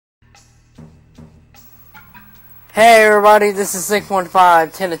Hey everybody, this is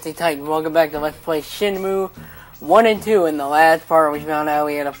 615 Tennessee Titan. Welcome back to Let's Play Shenmue 1 and 2. In the last part, we found out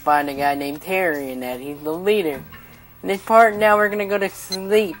we had to find a guy named Terry and that he's the leader. In this part, now we're gonna go to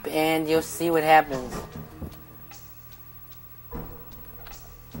sleep and you'll see what happens.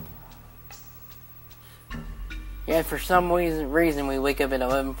 Yeah, for some reason we wake up at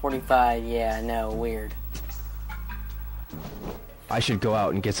 11:45. Yeah, I know, weird. I should go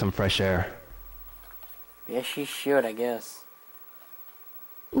out and get some fresh air. Yes, she should, I guess.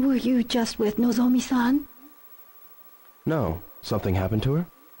 Were you just with Nozomi-san? No, something happened to her?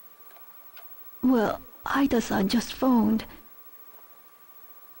 Well, Ida-san just phoned.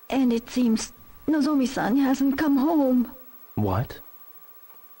 And it seems Nozomi-san hasn't come home. What?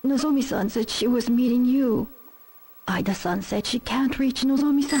 Nozomi-san said she was meeting you. Ida-san said she can't reach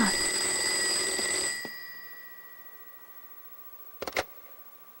Nozomi-san.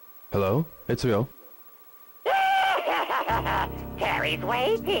 Hello? It's Ryo. Terry's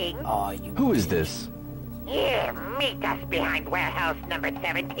waiting. Oh, you. Who is this? Here, meet us behind warehouse number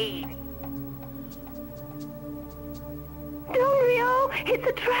 17. Don't, Ryo! It's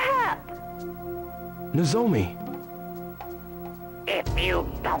a trap! Nozomi! If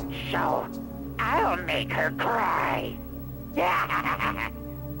you don't show, I'll make her cry.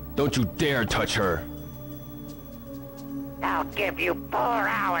 Don't you dare touch her! I'll give you 4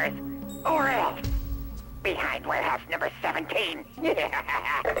 hours, or else. Behind warehouse number 17.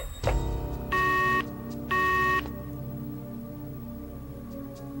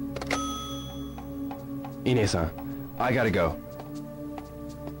 Ine-san, I gotta go.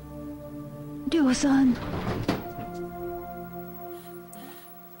 Ryo-san.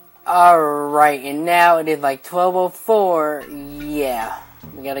 Alright, and now it is like 12:04. Yeah,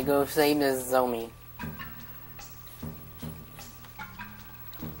 we gotta go save Nozomi.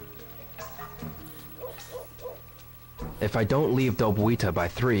 If I don't leave Dobuita by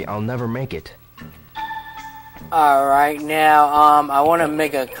 3, I'll never make it. Alright, now, I want to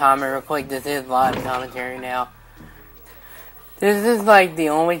make a comment real quick. This is live commentary now. This is like the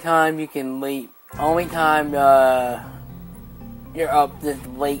only time you can leave. Only time, you're up this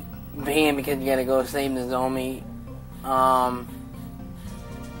late being because you gotta go save Nozomi.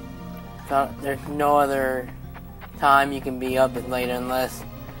 So there's no other time you can be up this late unless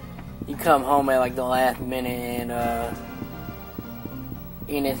you come home at like the last minute and,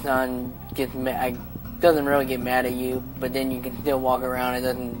 Ine-san doesn't really get mad at you, but then you can still walk around. It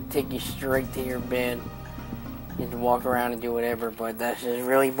doesn't take you straight to your bed. You can walk around and do whatever, but that's just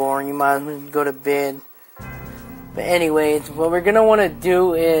really boring. You might as well go to bed. But anyways, what we're gonna want to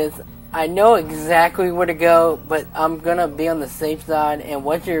do is, I know exactly where to go, but I'm gonna be on the safe side, and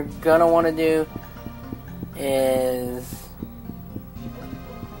what you're gonna want to do is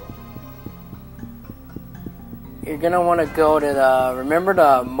you're gonna want to go to the, remember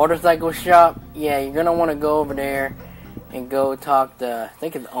the motorcycle shop? Yeah, you're gonna want to go over there and go talk to, I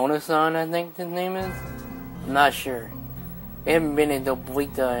think it's Ono-san, I think his name is? I'm not sure. We haven't been in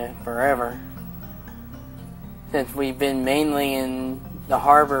Dobuita forever. Since we've been mainly in the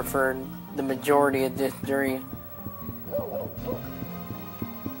harbor for the majority of this journey.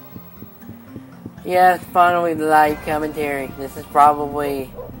 Yeah, it's finally the live commentary. This is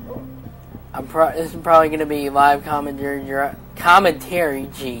probably... this is probably going to be live commentary,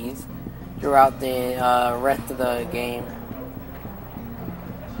 throughout the rest of the game.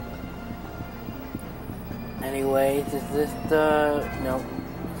 Anyways, is this the... Nope,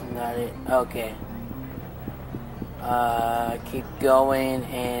 it's not it. Okay. Keep going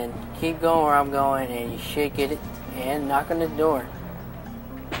where I'm going, and you should get it, and knock on the door.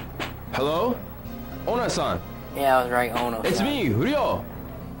 Hello? Ona-san! Yeah, I was right, Ono. It's me, Ryo!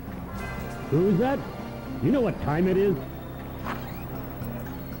 Who's that? You know what time it is?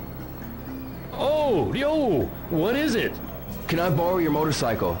 Oh, Ryo! What is it? Can I borrow your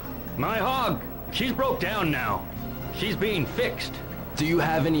motorcycle? My hog! She's broke down now. She's being fixed. Do you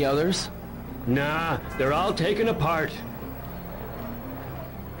have any others? Nah, they're all taken apart.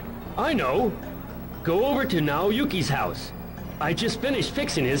 I know. Go over to Naoyuki's house. I just finished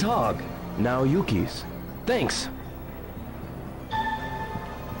fixing his hog. Naoyuki's. Thanks.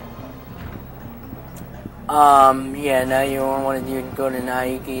 Yeah, now you want to go to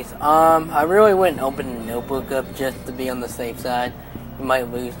Naoyuki's. I really wouldn't open the notebook up just to be on the safe side. You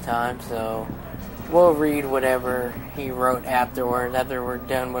might lose time, so we'll read whatever he wrote afterwards, after we're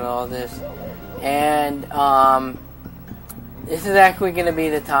done with all this. And, this is actually going to be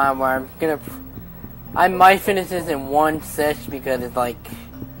the time where I might finish this in one session because it's like,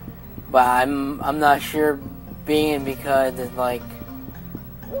 but I'm not sure because it's like,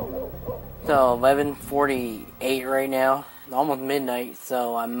 till 11:48 right now. Almost midnight,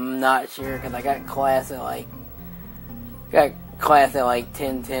 so I'm not sure because I got class at like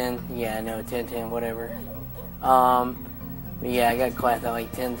 10:10. Yeah, I know 10:10, whatever. But yeah, I got class at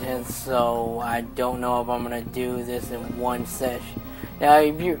like 10:10, so I don't know if I'm gonna do this in one session. Now,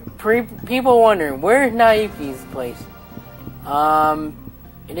 if you people wondering where's Naoki's place,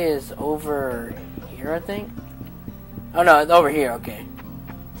 it is over here, I think. Oh no, it's over here. Okay.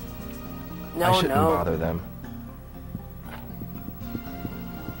 No, I shouldn't bother them.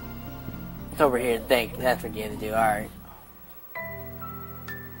 It's over here. Think that's what you have to do. All right.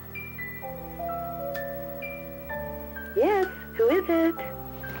 Yes, who is it?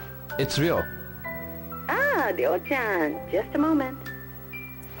 It's real. Ah, Ryo-chan. Just a moment.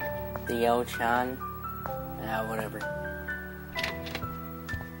 Ryo-chan. Whatever.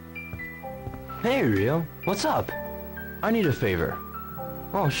 Hey, Rio. What's up? I need a favor.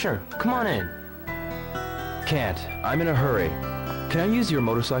 Oh, sure. Come on in. Can't. I'm in a hurry. Can I use your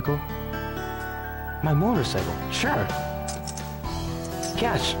motorcycle? My motorcycle? Sure.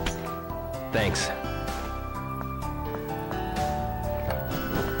 Catch. Thanks.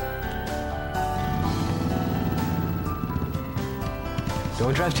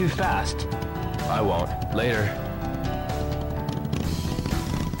 Don't drive too fast. I won't. Later.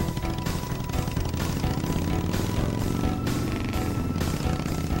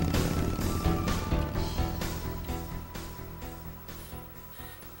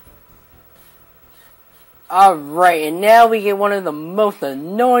 Alright, and now we get one of the most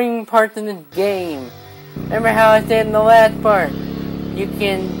annoying parts in this game. Remember how I said in the last part,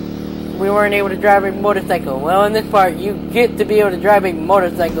 we weren't able to drive a motorcycle. Well, in this part, you get to be able to drive a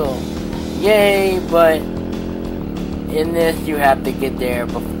motorcycle. Yay, but in this, you have to get there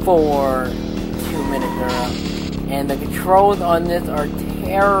before 2 minutes are up. And the controls on this are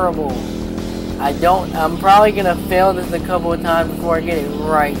terrible. I'm probably gonna fail this a couple of times before I get it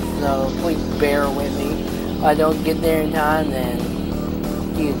right, so please bear with me. If I don't get there in time, then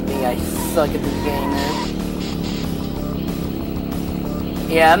excuse me, I suck at this game, man.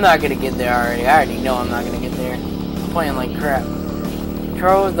 Yeah, I'm not gonna get there already. I already know I'm not gonna get there. I'm playing like crap.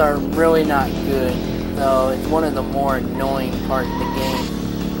 Controls are really not good, so it's one of the more annoying parts of the game.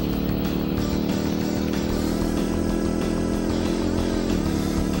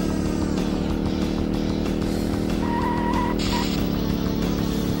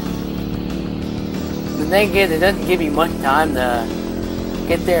 The thing is, it doesn't give you much time to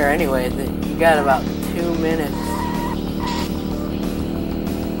get there anyways. You got about 2 minutes.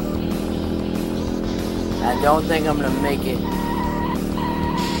 I don't think I'm gonna make it.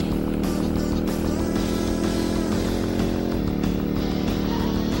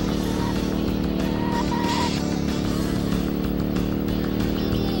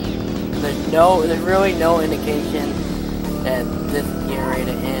 There's really no indication that this is getting ready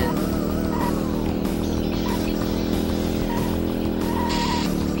to end.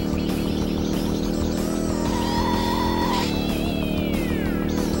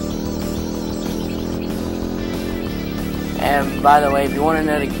 And by the way, if you want to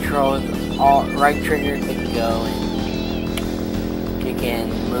know the controls, right trigger to go, and you can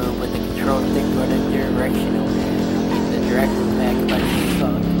move with the control stick for the direction over there. The direction back, but it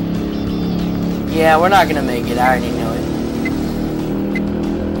sucks. Yeah, we're not gonna make it. I already know it.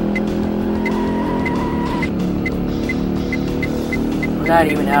 We're not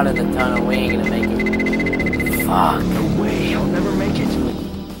even out of the tunnel. We ain't gonna make it. Fuck. No way. I'll never make it.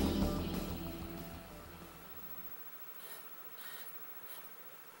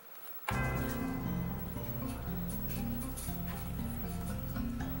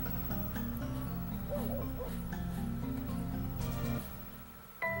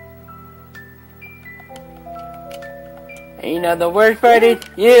 And you know the worst part is,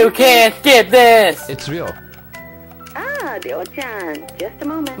 you can't skip this! It's real. Ah, Ryo-chan. Just a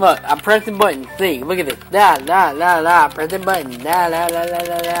moment. Look, I'm pressing button. See, look at this. La la la la. Pressing button. La la la la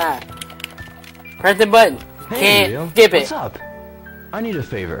la la. Pressing button. Hey, Can't Rio. skip it. What's up? I need a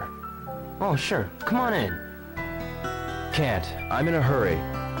favor. Oh, sure. Come on in. Can't. I'm in a hurry.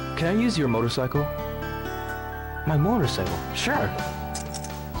 Can I use your motorcycle? My motorcycle? Sure.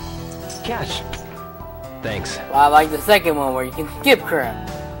 Catch. Thanks. Well, I like the second one where you can skip crap.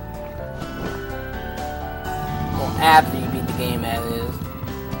 Well, after you beat the game as is.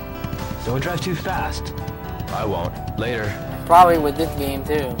 Don't drive too fast. I won't. Later. Probably with this game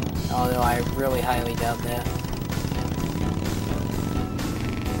too. Although I really highly doubt that.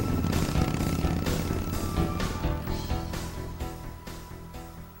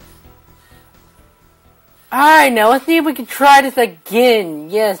 Alright, now let's see if we can try this again.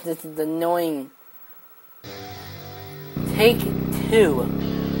 Yes, this is annoying. Take 2.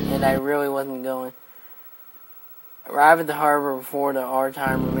 And I really wasn't going. Arrive at the harbor before the R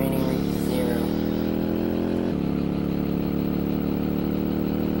time remaining reaches 0.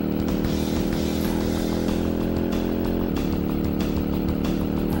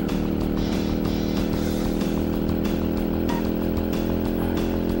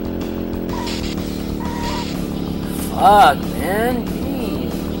 Fuck, man.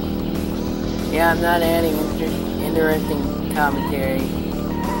 Jeez. Yeah, I'm not adding interesting commentary.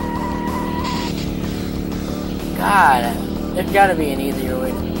 God, there's gotta be an easier way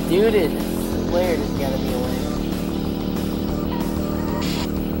to do this. I swear there's gotta be a way.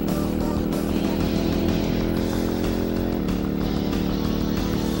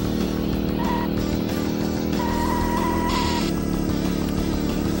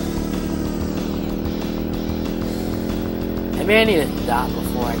 Maybe I need to stop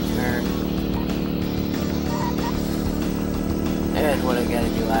before I turn. Maybe that's what I gotta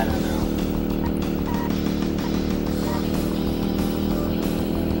do, I don't know.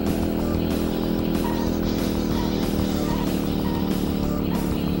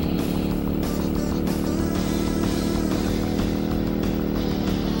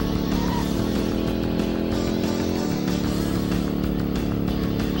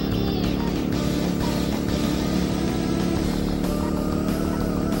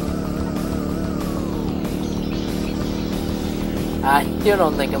 I still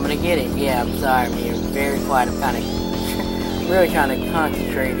don't think I'm gonna get it. Yeah, I'm sorry, I'm being very quiet. I'm kind of really trying to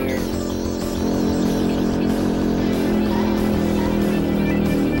concentrate here.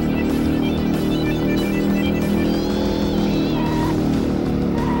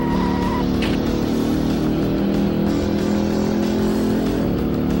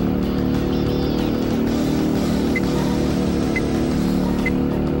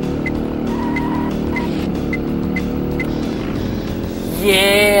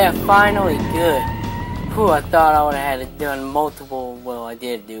 Yeah, finally, good. Whew, I thought I would have had it done multiple, well, I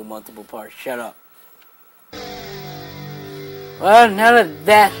did do multiple parts, shut up. Well, now that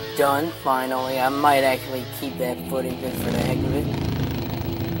that's done, finally, I might actually keep that footage just for the heck of it.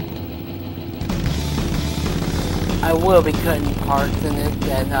 I will be cutting parts in this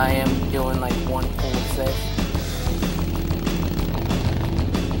as I am doing like one full set.